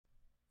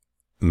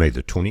May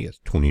the 20th,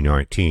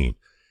 2019.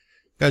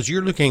 Guys,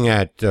 you're looking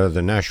at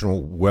the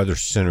National Weather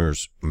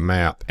Center's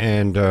map,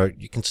 and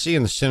you can see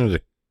in the center of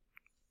the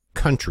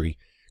country,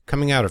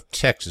 coming out of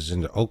Texas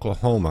into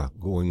Oklahoma,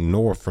 going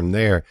north from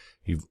there,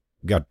 you've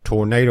got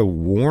tornado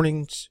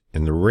warnings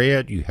in the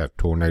red, you have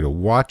tornado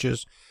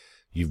watches,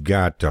 you've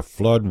got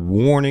flood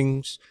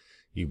warnings,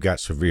 you've got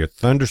severe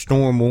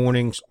thunderstorm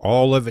warnings.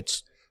 All of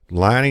it's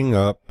lining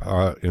up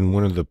in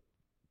one of the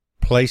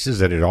places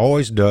that it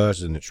always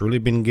does, and it's really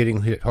been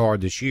getting hit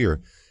hard this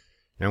year.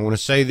 Now, I want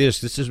to say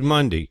this is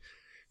Monday.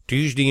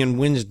 Tuesday and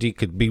Wednesday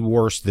could be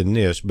worse than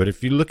this, but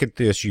if you look at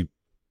this, you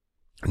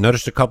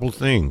notice a couple of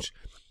things.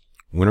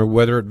 Winter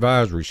weather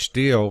advisory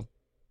still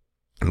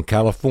in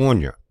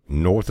California,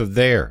 north of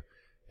there,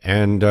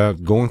 and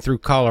going through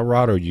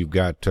Colorado, you've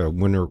got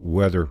winter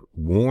weather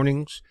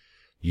warnings,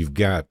 you've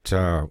got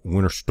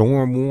winter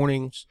storm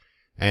warnings,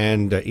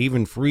 and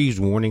even freeze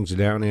warnings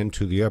down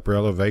into the upper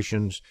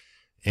elevations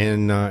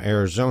in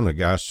Arizona,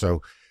 guys.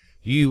 So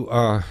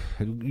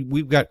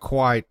we've got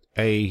quite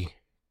a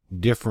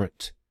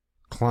different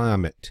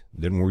climate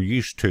than we're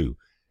used to,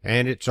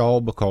 and it's all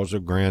because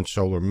of grand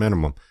solar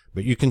minimum.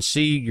 But you can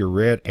see your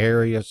red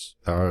areas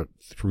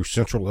through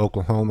central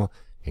Oklahoma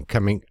and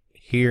coming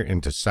here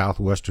into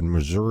southwestern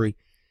Missouri.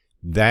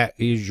 That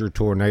is your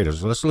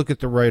tornadoes. Let's look at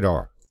the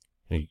radar.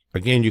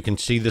 Again, you can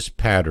see this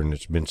pattern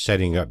that's been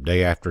setting up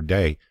day after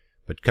day,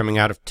 but coming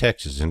out of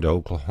Texas into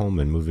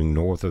Oklahoma and moving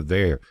north of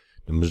there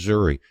to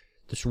Missouri.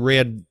 This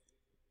red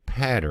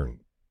pattern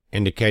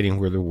indicating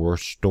where the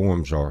worst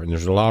storms are, and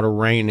there's a lot of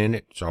rain in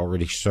it. It's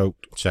already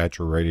soaked,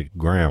 saturated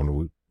ground.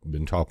 We've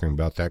been talking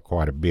about that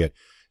quite a bit.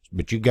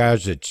 But you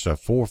guys, it's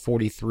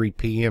 4:43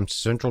 p.m.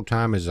 Central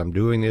Time as I'm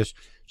doing this.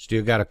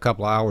 Still got a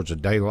couple hours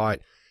of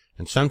daylight,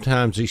 and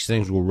sometimes these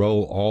things will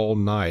roll all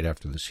night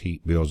after this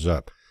heat builds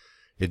up.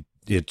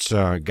 It's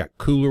got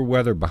cooler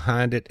weather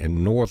behind it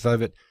and north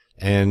of it,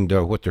 and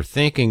what they're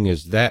thinking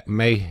is that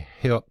may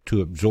help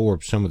to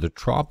absorb some of the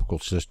tropical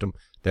system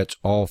that's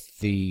off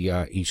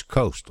the East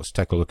Coast. Let's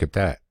take a look at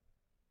that.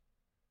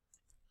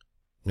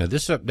 Now,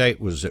 this update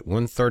was at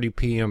 1:30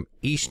 p.m.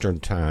 Eastern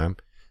Time,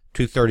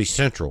 2:30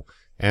 Central.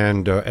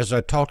 And as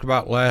I talked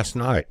about last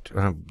night,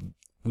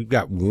 we've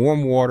got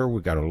warm water.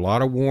 We've got a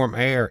lot of warm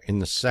air in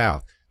the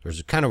south. There's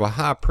a kind of a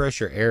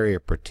high-pressure area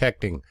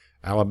protecting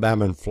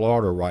Alabama and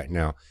Florida right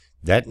now.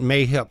 That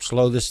may help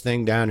slow this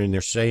thing down, and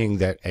they're saying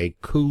that a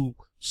cool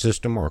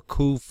system or a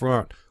cool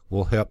front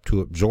will help to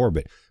absorb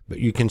it. But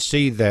you can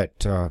see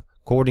that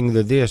according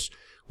to this,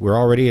 we're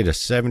already at a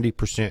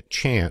 70%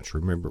 chance.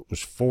 Remember, it was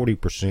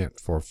 40%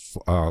 for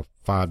a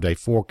 5-day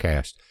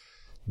forecast.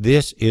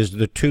 This is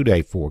the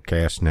 2-day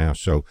forecast now.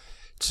 So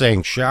it's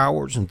saying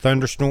showers and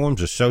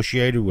thunderstorms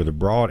associated with a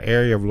broad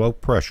area of low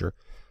pressure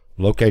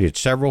located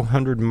several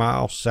hundred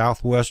miles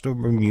southwest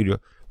of Bermuda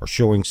are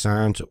showing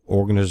signs of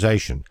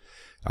organization.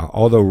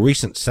 Although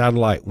recent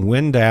satellite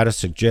wind data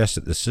suggests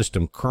that the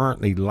system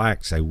currently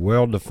lacks a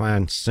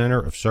well-defined center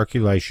of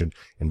circulation,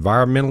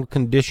 environmental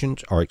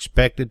conditions are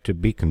expected to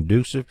be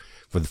conducive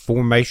for the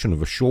formation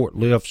of a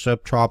short-lived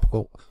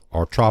subtropical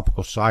or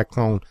tropical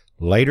cyclone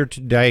later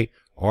today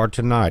or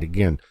tonight.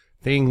 Again,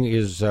 thing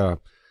is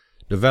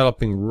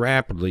developing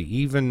rapidly.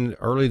 Even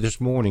early this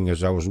morning,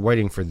 as I was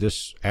waiting for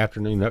this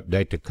afternoon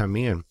update to come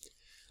in,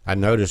 I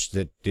noticed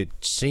that it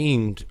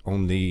seemed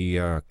on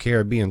the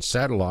Caribbean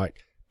satellite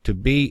to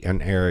be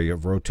an area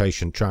of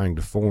rotation trying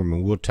to form,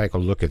 and we'll take a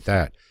look at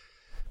that.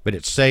 But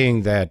it's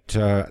saying that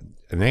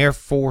an Air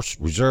Force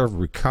Reserve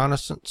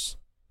reconnaissance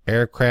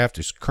aircraft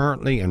is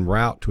currently en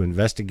route to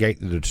investigate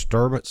the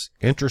disturbance.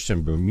 Interests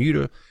in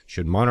Bermuda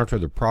should monitor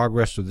the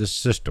progress of this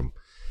system.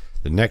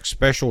 The next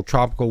special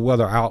tropical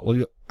weather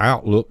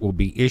outlook will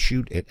be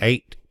issued at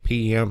 8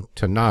 p.m.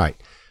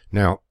 tonight.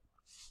 Now,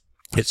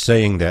 it's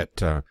saying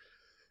that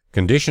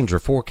conditions are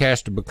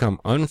forecast to become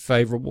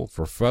unfavorable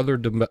for further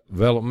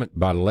development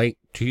by late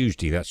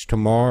Tuesday. That's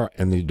tomorrow,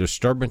 and the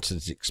disturbance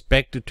is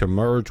expected to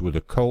merge with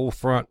a cold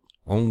front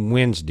on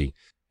Wednesday.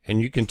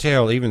 And you can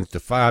tell, even at the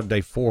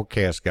 5-day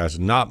forecast, guys,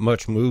 not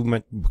much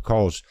movement,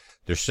 because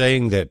they're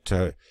saying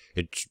that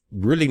it's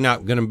really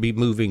not going to be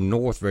moving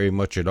north very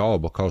much at all,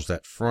 because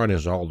that front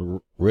is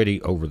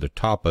already over the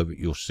top of it.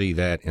 You'll see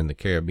that in the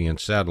Caribbean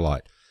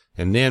satellite.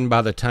 And then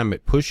by the time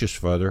it pushes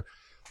further,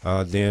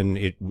 then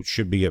it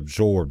should be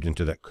absorbed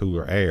into that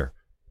cooler air.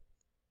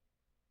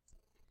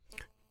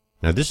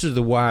 Now, this is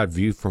the wide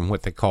view from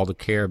what they call the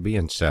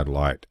Caribbean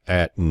satellite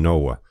at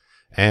NOAA.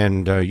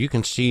 And you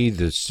can see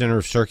the center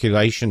of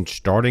circulation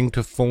starting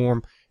to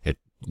form.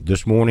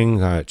 This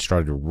morning, it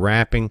started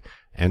wrapping.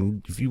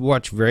 And if you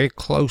watch very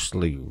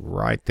closely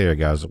right there,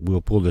 guys,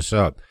 we'll pull this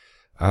up.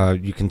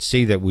 You can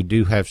see that we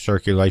do have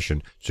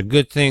circulation. It's a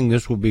good thing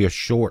this will be a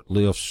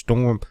short-lived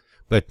storm.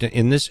 But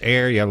in this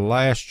area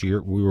last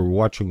year, we were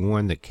watching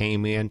one that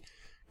came in,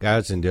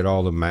 guys, and did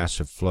all the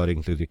massive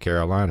flooding through the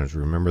Carolinas.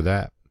 Remember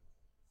that?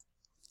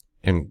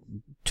 And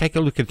take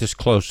a look at this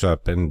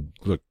close-up, and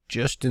look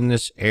just in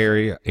this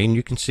area, and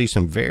you can see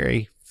some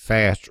very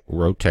fast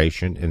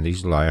rotation in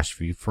these last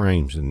few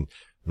frames. And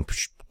of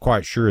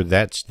quite sure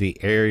that's the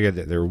area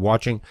that they're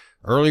watching.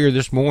 Earlier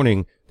this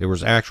morning, there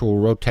was actual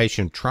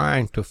rotation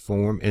trying to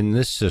form in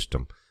this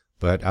system,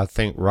 but I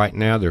think right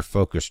now they're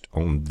focused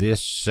on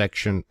this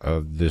section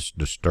of this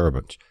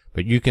disturbance.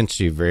 But you can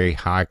see very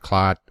high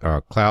cloud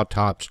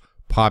tops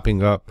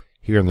popping up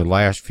here in the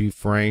last few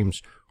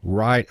frames,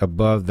 right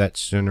above that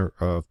center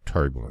of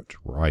turbulence,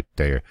 right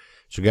there.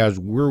 So guys,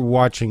 we're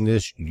watching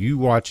this. You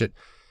watch it.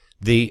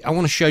 I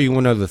want to show you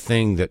one other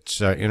thing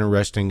that's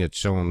interesting.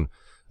 It's on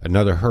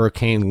another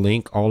hurricane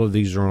link. All of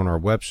these are on our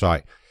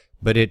website,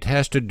 but it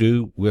has to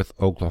do with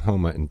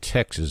Oklahoma and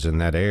Texas in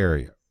that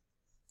area.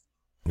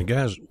 Now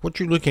guys, what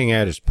you're looking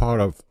at is part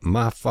of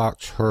my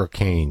Fox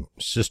hurricane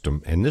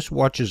system, and this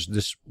watches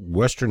this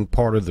western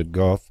part of the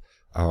Gulf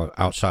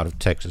outside of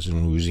Texas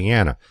and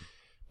Louisiana.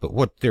 But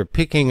what they're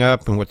picking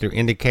up and what they're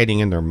indicating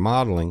in their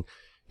modeling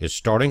is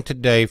starting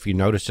today. If you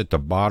notice at the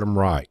bottom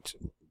right,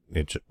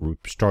 it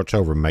starts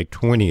over May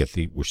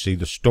 20th. We see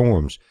the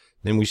storms.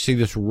 Then we see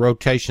this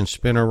rotation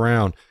spin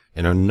around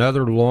and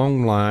another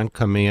long line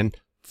come in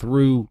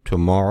through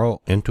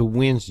tomorrow into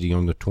Wednesday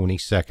on the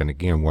 22nd.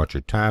 Again, watch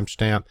your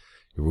timestamp.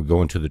 We're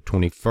going to the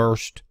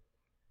 21st,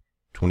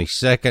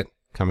 22nd,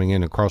 coming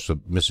in across the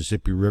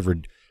Mississippi River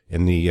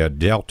in the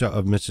delta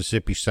of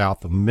Mississippi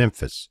south of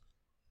Memphis.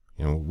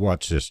 You know,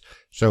 watch this.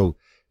 So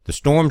the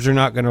storms are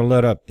not going to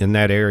let up in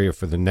that area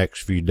for the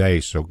next few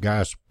days. So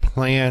guys,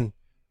 plan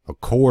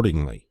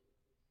accordingly.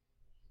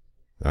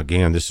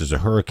 Again, this is a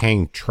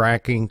hurricane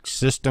tracking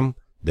system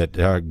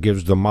that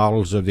gives the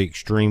models of the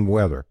extreme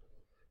weather.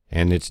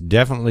 And it's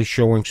definitely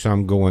showing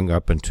some going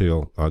up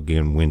until,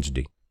 again,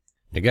 Wednesday.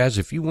 Now, guys,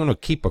 if you want to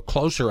keep a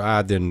closer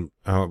eye than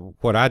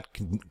what I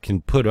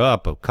can put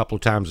up a couple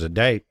times a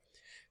day,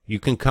 you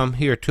can come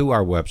here to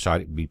our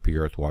website at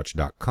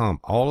bpearthwatch.com.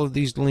 All of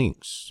these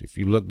links, if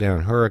you look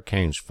down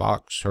hurricanes,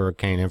 Fox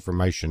hurricane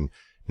information,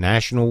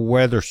 National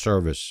Weather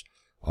Service,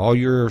 all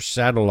your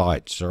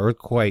satellites,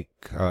 earthquake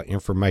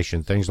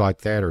information, things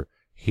like that are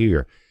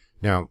here.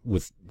 Now,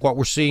 with what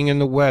we're seeing in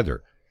the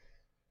weather,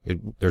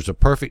 there's a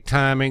perfect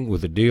timing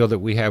with a deal that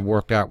we have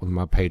worked out with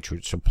My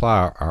Patriot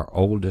Supply, our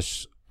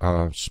oldest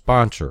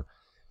sponsor.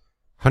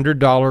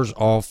 $100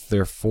 off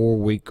their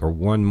 4-week or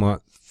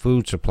 1-month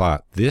food supply.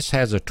 This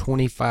has a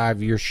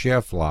 25-year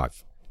shelf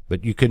life,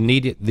 but you could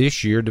need it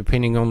this year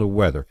depending on the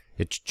weather.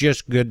 It's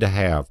just good to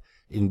have.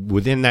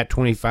 Within that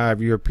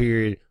 25-year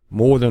period,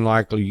 more than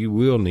likely you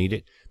will need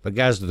it. But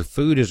guys, the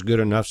food is good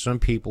enough. Some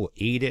people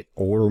eat it,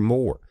 order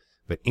more.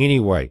 But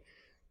anyway,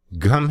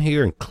 come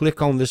here and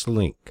click on this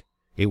link.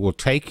 It will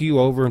take you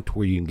over to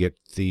where you can get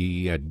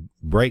the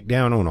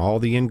breakdown on all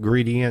the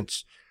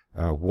ingredients,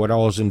 what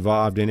all is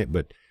involved in it.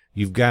 But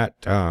you've got,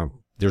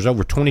 there's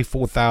over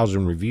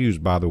 24,000 reviews,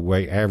 by the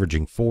way,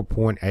 averaging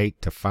 4.8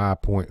 to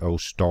 5.0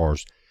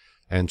 stars.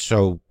 And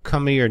so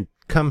come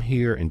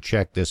here and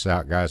check this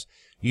out, guys.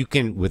 You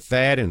can, with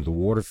that and the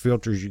water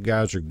filters you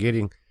guys are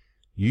getting,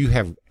 you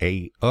have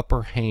a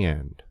upper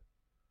hand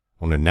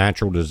on a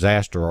natural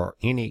disaster or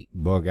any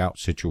bug out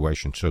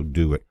situation. So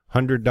do it.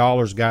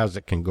 $100, guys,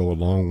 that can go a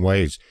long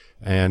ways.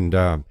 And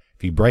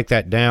if you break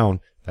that down,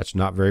 that's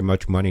not very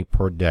much money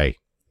per day.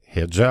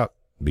 Heads up.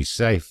 Be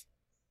safe.